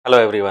Hello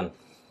everyone.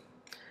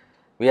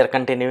 We are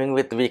continuing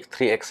with week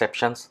 3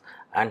 exceptions,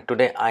 and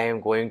today I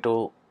am going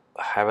to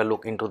have a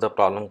look into the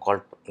problem called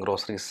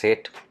grocery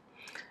set.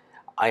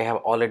 I have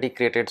already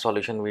created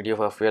solution video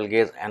for fuel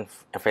gauge and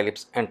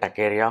Phillips and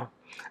Takeria,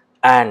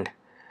 and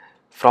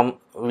from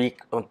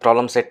week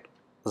problem set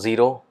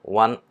 0,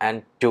 1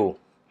 and 2.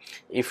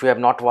 If you have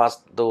not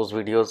watched those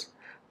videos,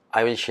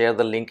 I will share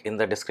the link in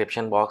the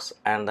description box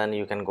and then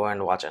you can go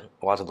and watch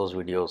those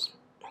videos.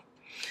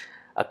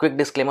 A quick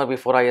disclaimer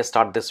before I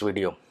start this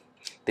video.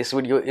 This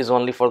video is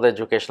only for the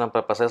educational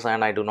purposes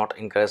and I do not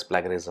encourage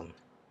plagiarism.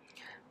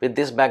 With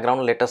this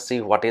background, let us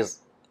see what is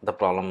the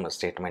problem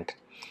statement.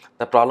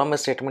 The problem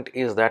statement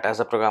is that as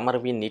a programmer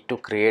we need to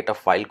create a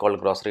file called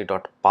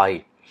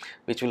grocery.py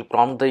which will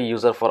prompt the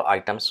user for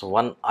items,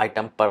 one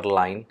item per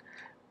line,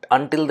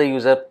 until the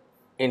user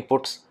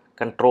inputs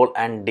control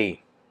and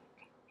D,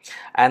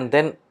 and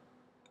then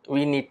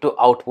we need to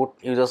output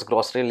users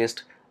grocery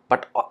list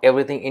but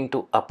everything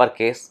into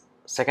uppercase.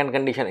 Second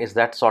condition is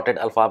that sorted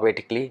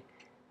alphabetically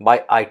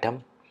by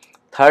item.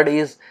 Third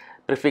is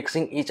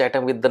prefixing each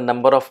item with the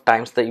number of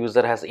times the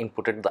user has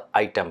inputted the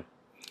item.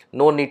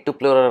 No need to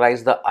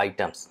pluralize the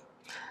items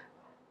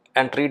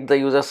and treat the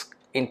user's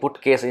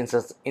input case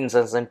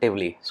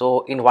insensitively.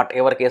 So in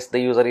whatever case the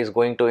user is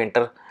going to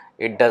enter,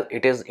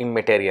 it is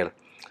immaterial.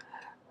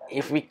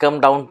 If we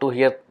come down to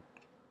here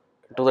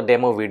to the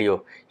demo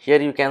video,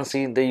 here you can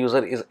see the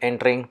user is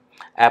entering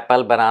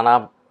apple,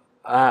 banana.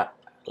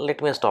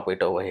 Let me stop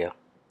it over here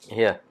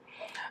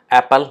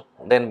apple,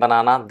 then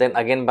banana, then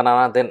again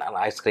banana, then an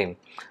ice cream,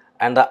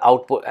 and the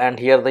output, and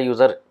here the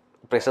user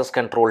presses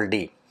control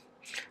D,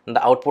 and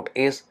the output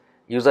is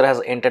user has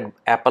entered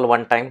apple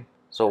one time,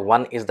 so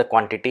 1 is the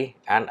quantity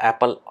and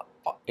apple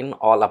in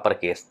all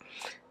uppercase.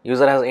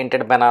 User has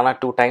entered banana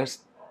 2 times,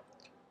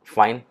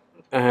 fine,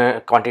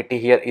 quantity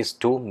here is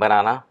 2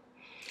 banana.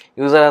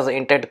 User has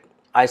entered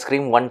ice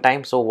cream 1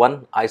 time, so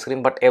 1 ice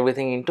cream, but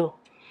everything into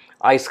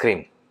ice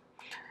cream.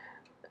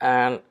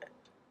 And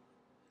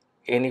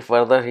any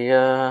further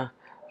here,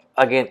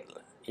 again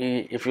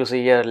if you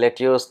see here,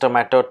 lettuce,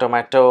 tomato,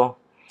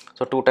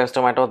 so 2 times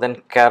tomato,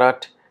 then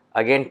carrot,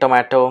 again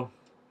tomato,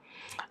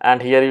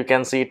 and here you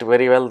can see it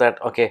very well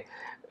that okay,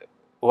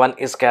 one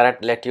is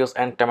carrot, lettuce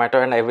and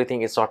tomato, and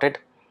everything is sorted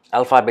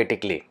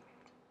alphabetically.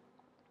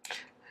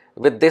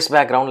 With this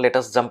background, let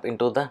us jump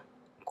into the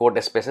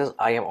code spaces.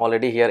 I am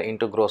already here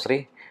into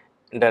grocery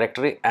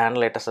directory and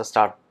let us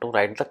start to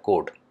write the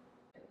code.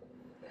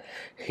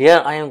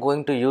 Here I am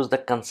going to use the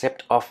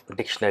concept of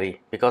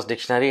dictionary because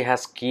dictionary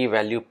has key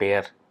value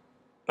pair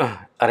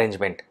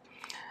arrangement,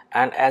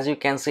 and as you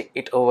can see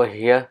it over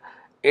here,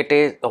 it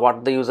is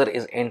what the user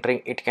is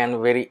entering. It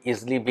can very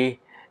easily be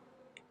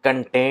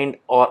contained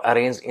or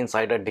arranged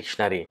inside a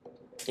dictionary.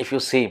 If you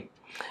see,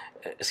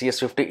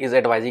 CS50 is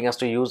advising us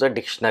to use a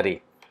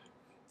dictionary.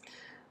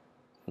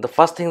 The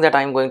first thing that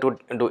I am going to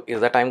do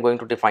is that I am going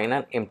to define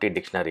an empty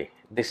dictionary.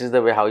 This is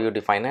the way how you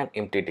define an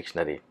empty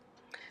dictionary.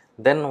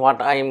 Then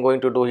what I am going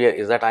to do here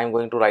is that I am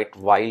going to write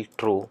while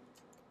true.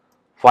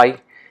 Why?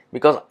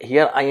 Because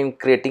here I am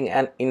creating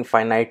an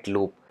infinite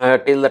loop.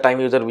 Till the time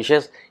user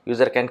wishes,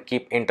 user can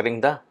keep entering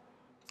the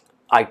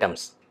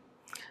items.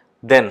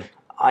 Then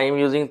I am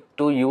using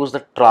to use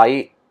the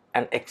try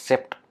and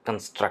except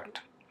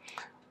construct,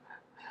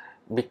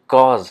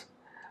 because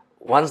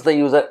once the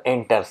user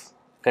enters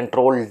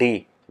control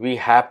D, we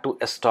have to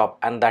stop,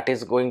 and that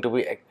is going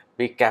to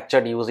be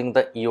captured using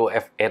the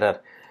EOF error.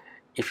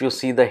 If you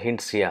see the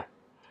hints here,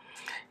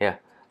 yeah,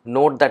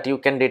 note that you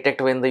can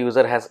detect when the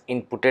user has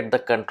inputted the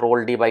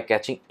control D by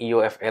catching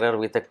EOF error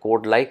with a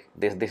code like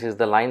this. This is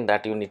the line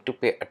that you need to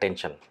pay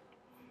attention.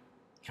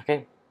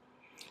 Okay,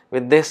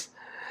 with this,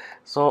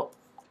 so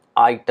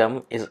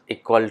item is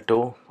equal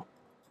to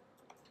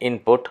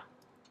input,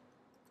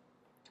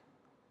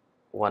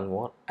 one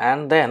more,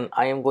 and then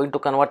I am going to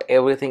convert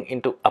everything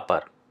into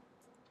upper.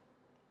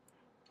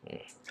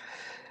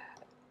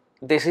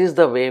 This is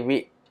the way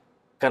we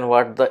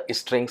convert the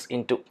strings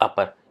into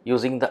upper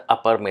using the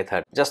upper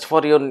method. Just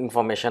for your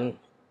information,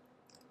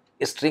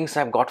 strings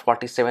have got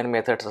 47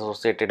 methods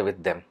associated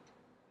with them,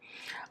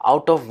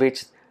 out of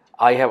which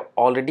I have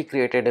already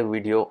created a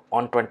video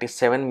on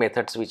 27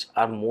 methods which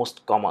are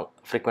most common,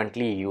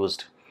 frequently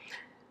used.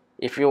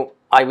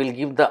 I will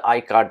give the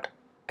iCard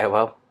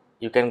above,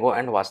 you can go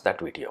and watch that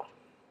video.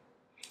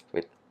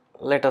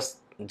 Let us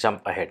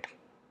jump ahead.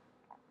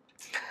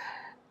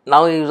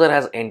 Now user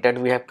has entered,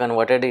 we have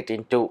converted it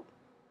into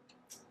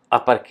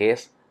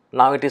uppercase.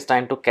 Now it is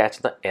time to catch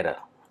the error.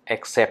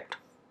 Except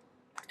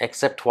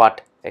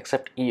what?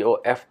 Except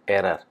EOF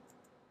error,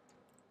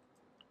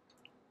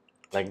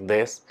 like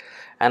this,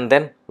 and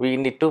then we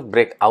need to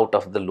break out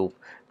of the loop.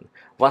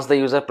 Once the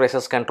user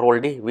presses control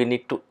D, we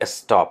need to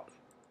stop.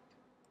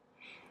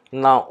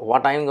 Now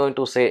what I am going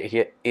to say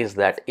here is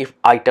that if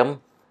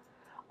item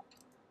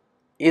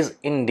is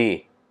in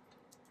D,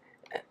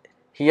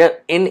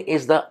 here in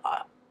is the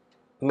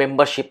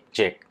membership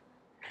check.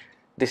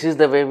 This is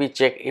the way we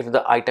check if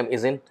the item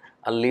is in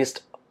a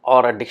list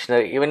or a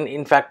dictionary, even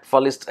in fact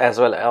for lists as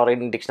well, or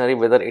in dictionary,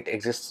 whether it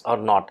exists or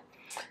not.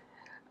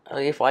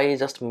 if I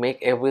just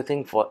make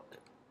everything for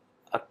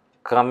a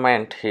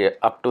comment here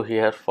up to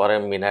here for a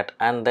minute,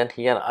 and then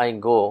here I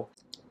go,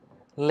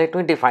 let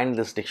me define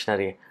this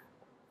dictionary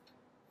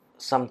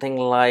something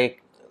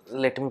like,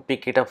 let me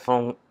pick it up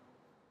from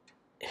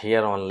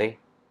here only.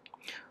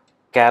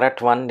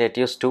 Carrot 1,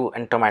 lettuce 2,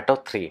 and tomato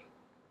 3.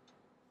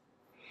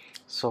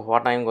 So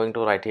what I am going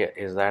to write here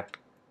is that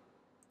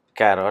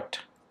carrot,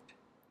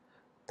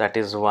 that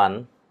is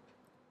 1,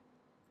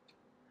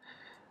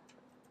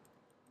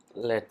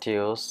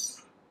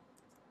 lettuce,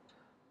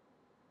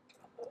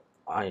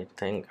 I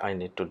think I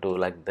need to do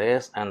like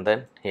this, and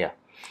then here.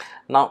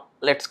 Now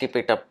let's keep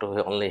it up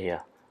to only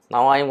here.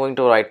 Now I am going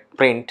to write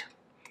print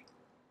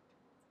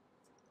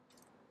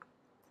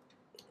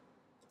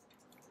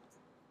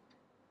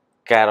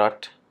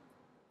carrot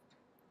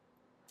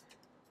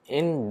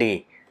in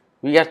D.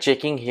 We are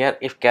checking here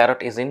if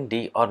carrot is in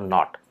D or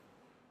not.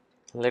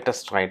 Let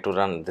us try to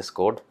run this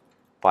code,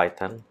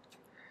 python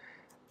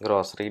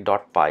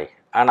grocery.py,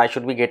 and I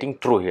should be getting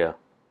true here,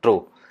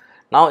 true.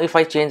 Now if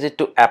I change it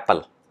to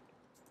apple,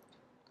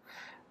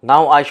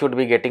 now I should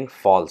be getting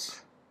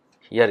false.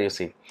 Here you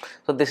see.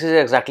 So this is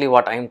exactly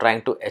what I am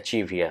trying to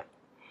achieve here.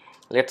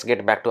 Let's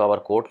get back to our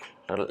code.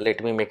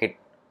 Let me make it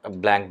a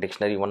blank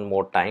dictionary one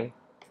more time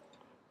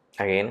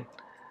again.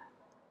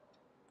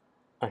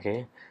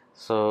 Okay,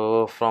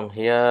 so from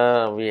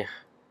here we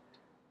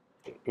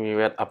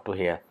were up to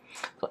here.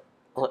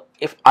 So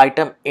if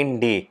item in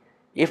D,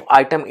 if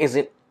item is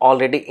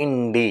already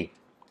in D,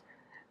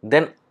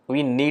 then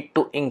we need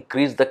to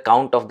increase the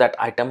count of that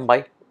item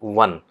by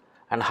 1.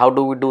 And how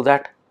do we do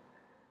that?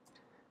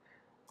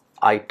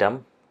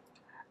 Item,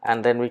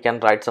 and then we can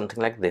write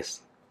something like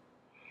this.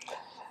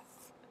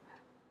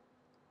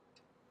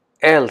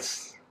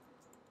 Else,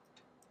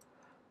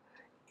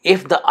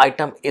 if the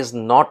item is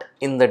not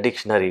in the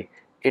dictionary,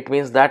 it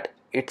means that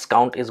its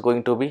count is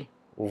going to be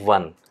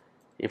 1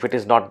 if it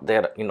is not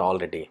there in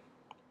already.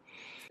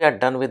 We are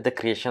done with the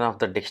creation of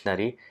the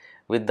dictionary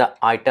with the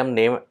item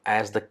name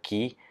as the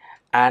key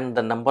and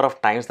the number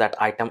of times that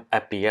item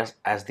appears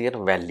as their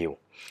value.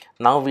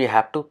 Now we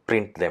have to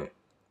print them.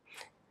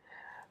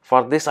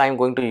 For this I am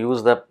going to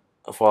use the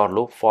for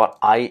loop. For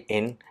I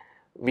in,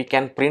 we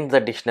can print the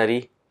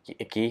dictionary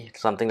key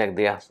something like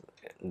this,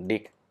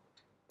 d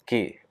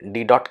key,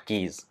 d dot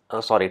keys,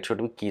 sorry, it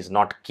should be keys,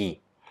 not key,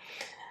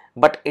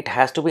 but it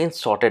has to be in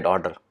sorted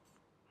order.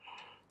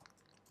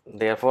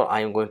 Therefore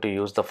I am going to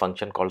use the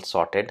function called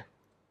sorted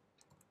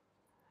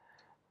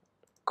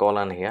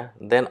colon here.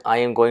 Then I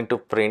am going to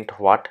print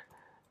what?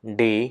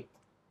 D,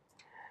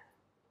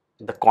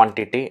 the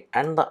quantity,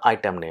 and the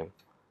item name,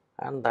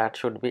 and that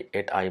should be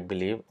it. I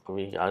believe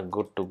we are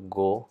good to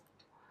go.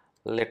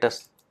 Let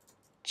us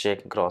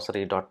check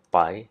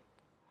grocery.py.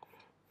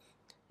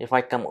 If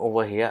I come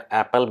over here,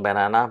 apple,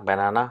 banana,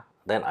 banana,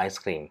 then ice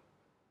cream,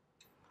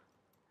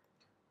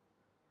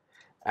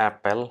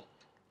 apple,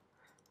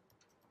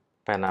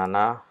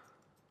 banana,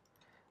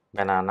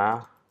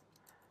 banana,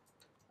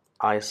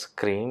 ice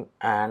cream,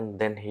 and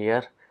then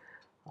here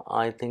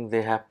I think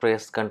they have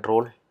pressed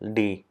Control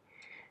D.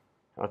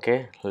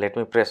 Okay, let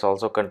me press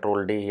also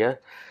Control D here.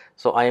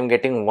 So I am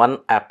getting 1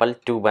 apple,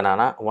 2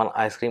 banana, 1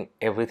 ice cream,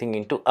 everything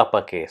into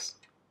uppercase.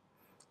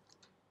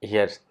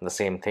 Here the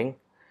same thing.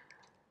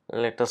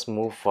 Let us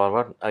move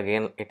forward.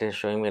 Again it is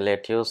showing me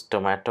lettuce,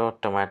 tomato,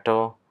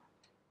 tomato,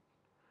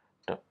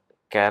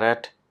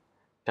 carrot,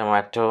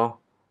 tomato,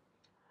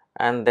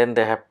 and then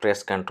they have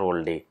pressed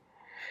Control D.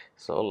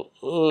 So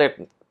let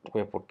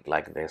me put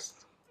like this.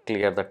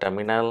 Clear the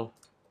terminal.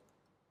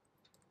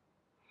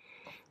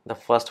 The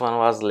first one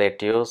was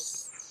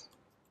lettuce,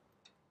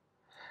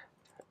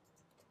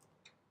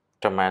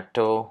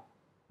 tomato,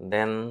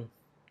 then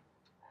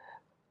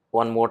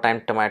one more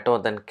time tomato,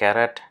 then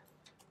carrot,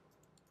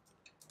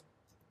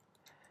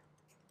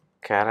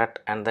 carrot,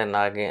 and then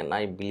again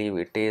I believe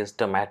it is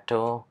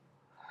tomato,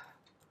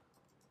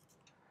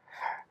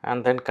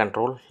 and then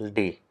Control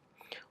D.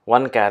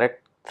 1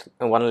 carrot,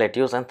 1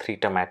 lettuce, and 3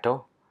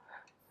 tomato,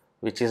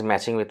 which is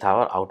matching with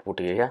our output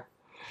here.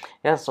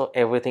 Yeah, so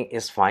everything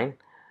is fine.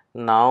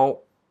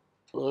 Now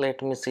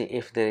let me see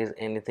if there is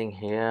anything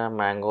here.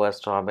 Mango or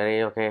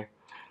strawberry. Okay,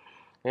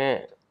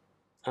 yeah,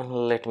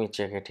 let me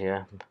check it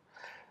here.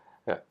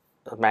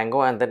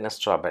 Mango and then a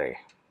strawberry.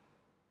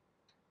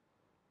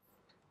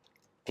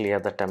 Clear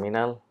the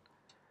terminal,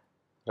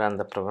 run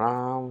the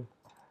program.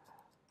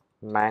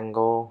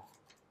 Mango,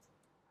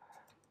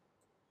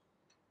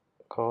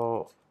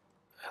 go,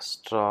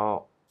 strawberry,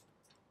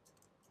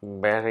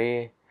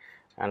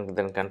 and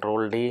then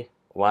Control D,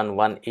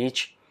 1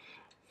 each.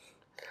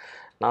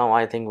 Now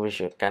I think we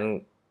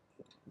can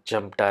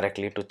jump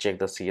directly to check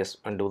the CS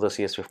and do the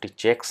CS50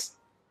 checks.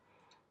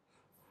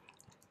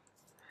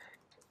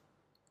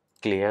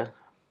 Clear,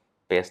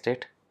 paste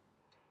it,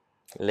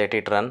 let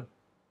it run.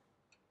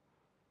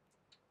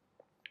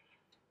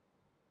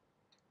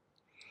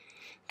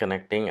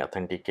 Connecting,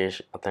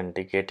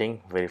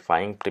 authenticating,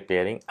 verifying,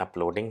 preparing,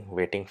 uploading,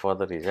 waiting for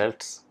the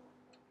results.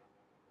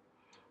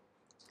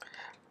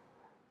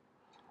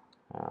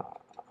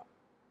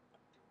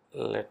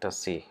 Let us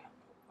see.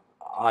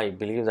 I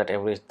believe that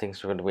everything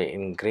should be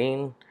in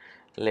green.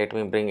 Let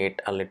me bring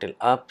it a little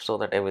up so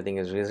that everything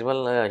is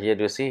visible. Here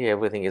you see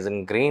everything is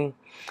in green,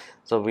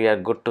 so we are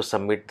good to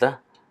submit the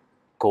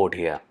code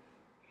here.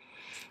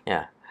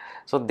 Yeah,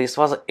 so this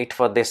was it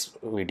for this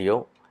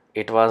video.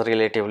 It was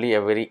relatively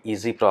a very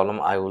easy problem,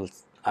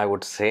 I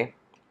would say.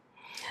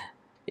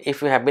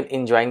 If you have been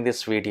enjoying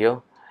this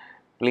video,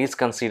 please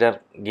consider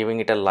giving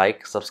it a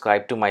like,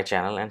 subscribe to my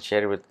channel, and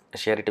share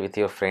it with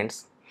your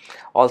friends.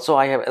 Also,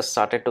 I have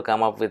started to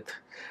come up with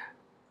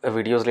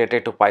videos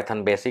related to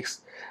Python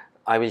basics.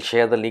 I will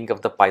share the link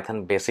of the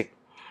Python basic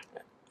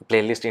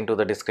playlist into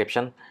the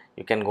description.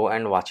 You can go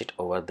and watch it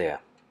over there.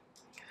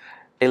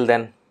 Till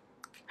then,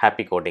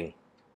 happy coding.